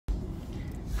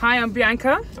Hi, I'm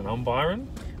Bianca. And I'm Byron.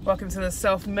 Welcome to the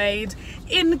Self-Made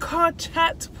In-Car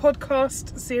Chat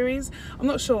podcast series. I'm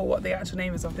not sure what the actual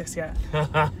name is of this yet.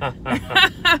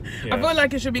 I feel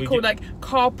like it should be called like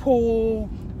carpool,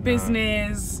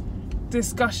 business,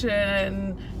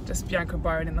 discussion, just Bianca and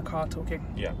Byron in the car talking.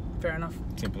 Yeah. Fair enough.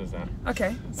 Simple as that.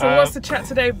 Okay, so what's the chat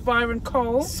today, Byron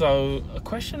Cole? So, a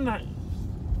question that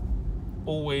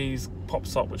always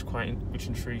pops up, which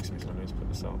intrigues me, so let me just put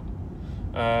this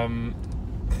on.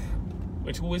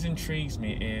 Which always intrigues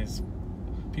me is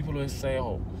people always say,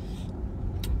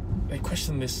 they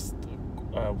question this,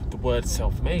 the word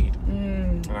self-made.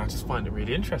 And I just find it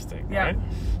really interesting, right?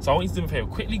 So I want you to do me a favour,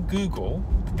 quickly Google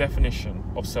the definition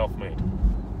of self-made.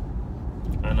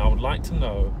 And I would like to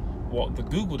know what the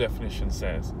Google definition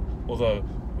says, although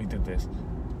we did this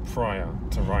prior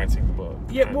to writing the book.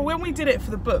 Yeah, well, when we did it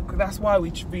for the book, that's why we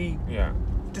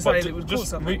decided it would call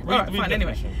something. Alright, fine,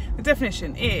 anyway. The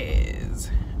definition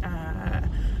is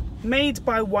made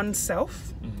by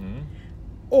oneself,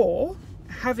 or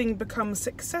having become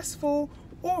successful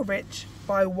or rich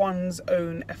by one's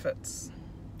own efforts.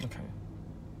 Okay.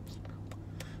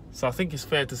 So I think it's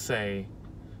fair to say,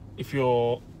 if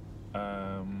you're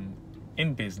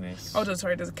in business... Oh,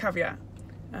 sorry, there's a caveat.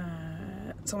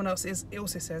 Someone else it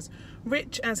also says,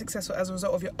 rich and successful as a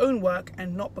result of your own work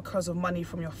and not because of money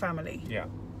from your family. Yeah.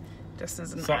 Just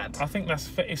as an so ad. I think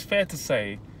it's fair to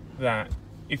say that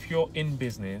if you're in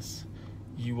business,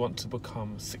 you want to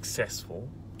become successful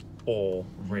or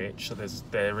rich, so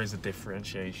there is a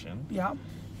differentiation. Yeah.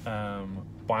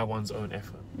 By one's own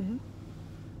effort.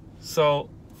 So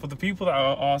for the people that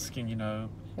are asking,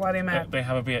 why they mad? They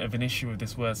have a bit of an issue with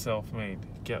this word self-made.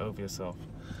 Get over yourself.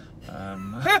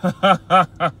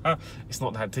 It's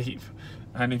not that deep.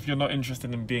 And if you're not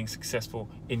interested in being successful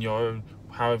in your own,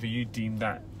 however you deem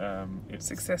that it's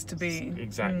success to be,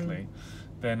 exactly,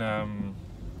 then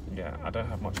I don't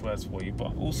have much words for you.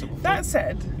 But also that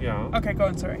said, okay, go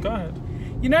on, sorry, go ahead.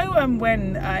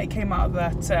 When it came out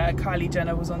that Kylie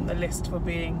Jenner was on the list for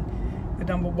being the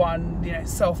number one,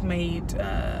 self-made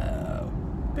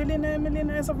billionaire,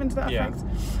 millionaire, something to that effect.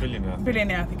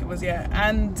 Billionaire, I think it was,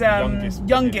 and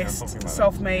youngest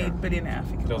self-made billionaire, I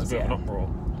think it was. There was a bit of an uproar.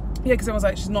 Yeah, because everyone's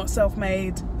like, she's not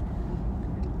self-made.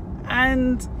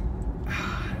 And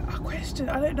a question,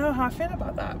 I don't know how I feel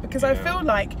about that. Because I feel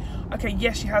like, okay,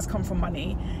 yes, she has come from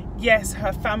money. Yes,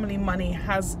 her family money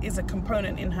is a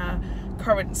component in her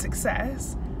current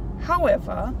success.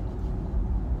 However,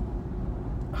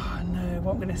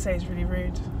 what I'm going to say is really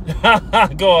rude.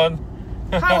 Go on.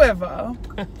 However,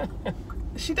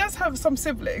 she does have some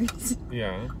siblings.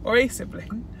 Yeah. Or a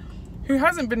sibling who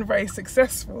hasn't been very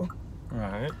successful.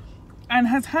 Right. And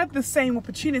has had the same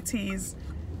opportunities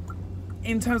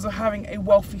in terms of having a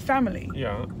wealthy family.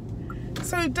 Yeah.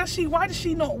 So why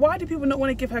do people not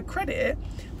want to give her credit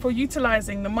for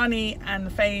utilising the money and the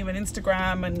fame and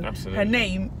Instagram and her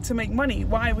name to make money?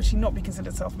 Why would she not be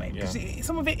considered self-made? Because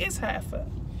some of it is her effort.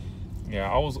 Yeah,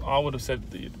 I would have said,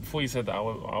 before you said that,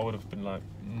 I would have been like,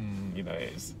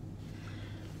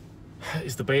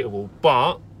 it's debatable.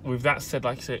 But with that said,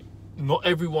 like I said, not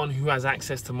everyone who has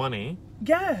access to money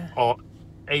are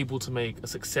able to make a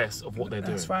success of what they're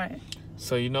doing. That's right.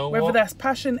 So whether that's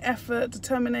passion, effort,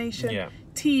 determination,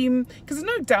 team, because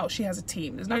there's no doubt she has a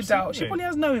team. There's no doubt she probably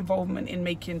has no involvement in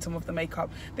making some of the makeup.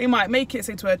 They might make it,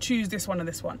 say to her, choose this one or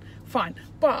this one. Fine,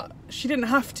 but she didn't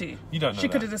have to. You don't know. She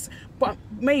could have just, but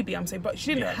maybe I'm saying, but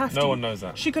she didn't have to. No one knows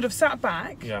that. She could have sat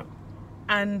back.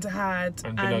 And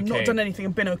not done anything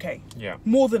and been okay. Yeah.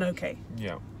 More than okay.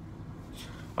 Yeah.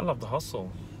 I love the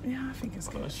hustle. Yeah, I think it's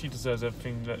good. She deserves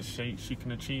everything that she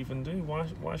can achieve and do. Why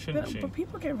shouldn't she? But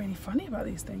people get really funny about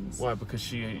these things. Why? Because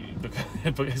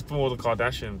it's more the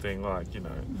Kardashian thing, right.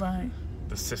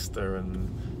 The sister and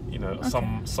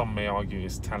some may argue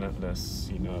it's talentless,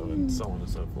 and so on and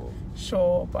so forth.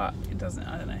 Sure, but it doesn't.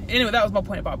 I don't know. Anyway, that was my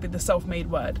point about the self-made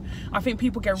word. I think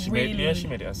people get she made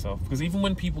it herself, because even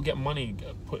when people get money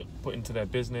put into their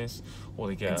business, or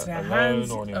they get a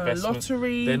loan or an investment,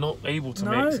 lottery, they're not able to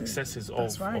make successes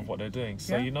of what they're doing.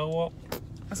 So you know what?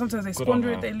 And sometimes they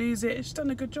squander it, they lose it. She's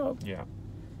done a good job. Yeah.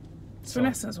 So in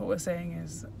essence, what we're saying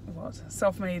is,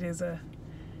 self-made is an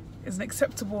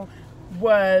acceptable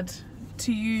word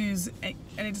to use, and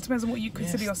it depends on what you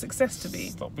consider your success to be.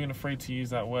 Stop being afraid to use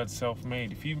that word,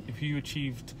 self-made. If you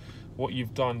achieved what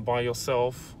you've done by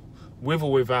yourself, with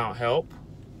or without help,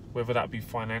 whether that be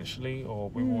financially or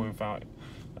with or without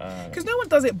Because no one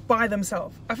does it by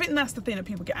themselves. I think that's the thing that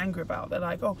people get angry about. They're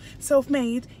like, oh,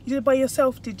 self-made, you did it by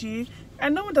yourself, did you?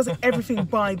 And no one does everything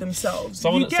by themselves.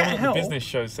 Someone at the business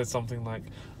show said something like,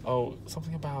 oh,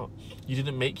 something about you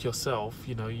didn't make yourself,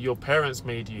 you know, your parents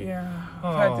made you. Yeah,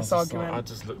 I've heard this argument. I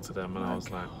just looked at them and I was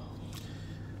like,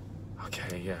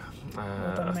 okay, yeah.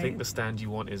 Well done, I think the stand you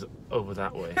want is over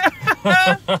that way.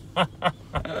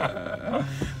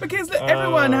 Because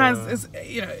everyone has,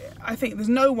 you know, I think there's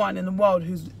no one in the world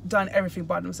who's done everything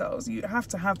by themselves. You have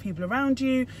to have people around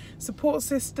you, support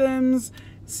systems,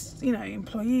 you know,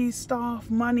 employees, staff,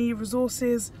 money,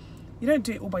 resources. You don't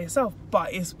do it all by yourself,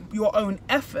 but it's your own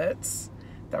efforts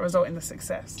that result in the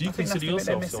success. Do you consider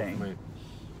yourself self-made?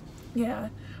 Yeah.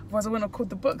 Otherwise I wouldn't have called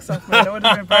the book self-made. I would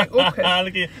have been very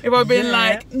awkward. If I'd been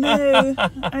like, no,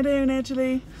 I don't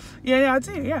actually. Yeah, I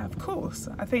do. Yeah, of course.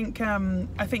 I think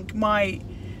my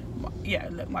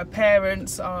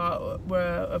parents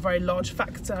were a very large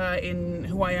factor in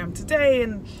who I am today,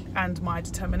 and my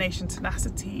determination,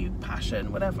 tenacity,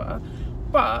 passion, whatever.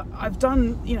 But I've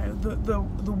done, you know, the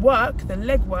work, the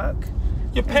legwork.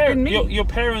 Your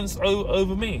parents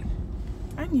over me.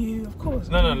 And you, of course.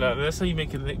 No. Let's say you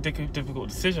make a difficult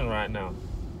decision right now.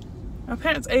 My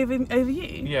parents over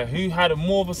you? Yeah, who had a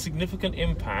more of a significant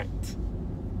impact?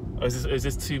 Or is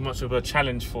this too much of a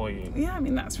challenge for you? Yeah, I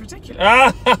mean, that's ridiculous.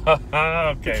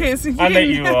 Okay. Because if I'll let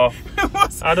you off.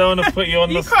 I don't want to put you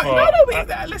on the spot.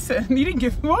 No, listen, you didn't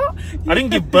give what? I didn't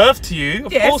give birth to you.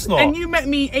 Of course not. And you met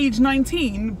me age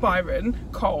 19, Byron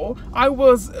Cole. I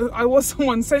was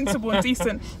someone sensible and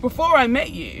decent before I met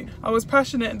you. I was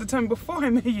passionate and determined before I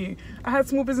met you. I had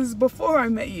small businesses before I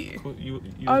met you. Cool. You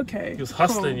okay. You was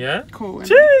hustling, cool. yeah? Cool.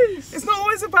 Jeez. It's not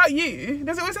always about you.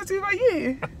 Does it always have to be about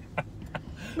you?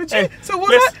 Hey, so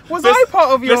was I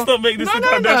part of your... Let's not make this a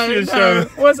Kardashian show.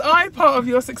 Was I part of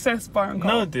your success, Byron Cole?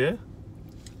 No, dear.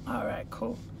 Alright,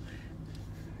 cool.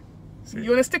 So you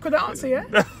want to stick with the answer, yeah?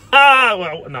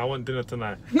 Well, no, I want dinner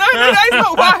tonight. No, that is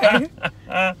not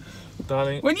why.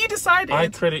 Darling, when you decided I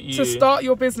credit you. to start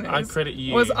your business, I credit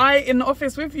you. Was I in the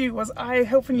office with you? Was I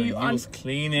helping you? You was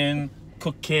cleaning,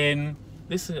 cooking.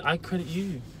 Listen, I credit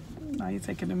you. No, you're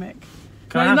taking a mic.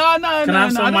 Can I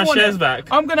have some of my shares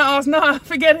back? I'm going to ask, no,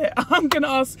 forget it. I'm going to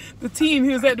ask the team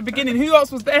who was there at the beginning. Who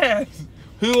else was there?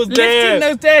 Who was there? Lifting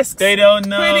those desks. They don't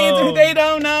know. They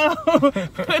don't know.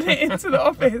 Put it into the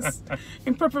office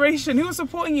in preparation. Who was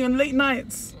supporting you on late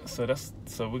nights? So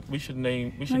we should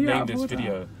name this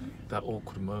video that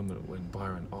awkward moment when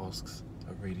Byron asks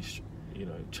a really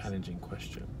challenging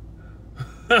question.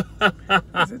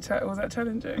 Was that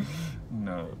challenging?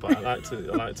 No, but I like to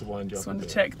wind you up. Just want to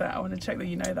check that. I want to check that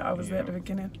you know that I was there at the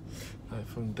beginning.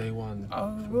 From day one. Oh,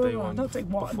 not day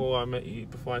one. Before I met you,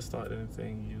 before I started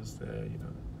anything, you was there. You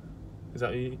know. Is that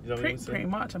what you saying? Pretty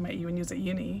much. I met you when you was at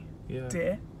uni. Yeah.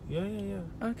 Dear. Yeah.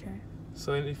 Okay.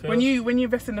 So anything when else? you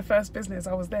invested in the first business,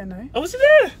 I was there. No. Oh, was you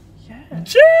there? Yeah.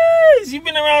 Jeez, you've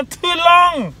been around too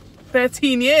long.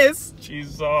 13 years.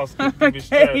 Jesus.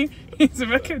 Okay. He's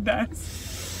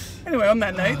recognised. Anyway, on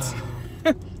that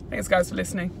note, thanks guys for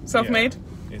listening. Self-made.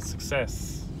 It's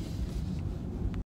success.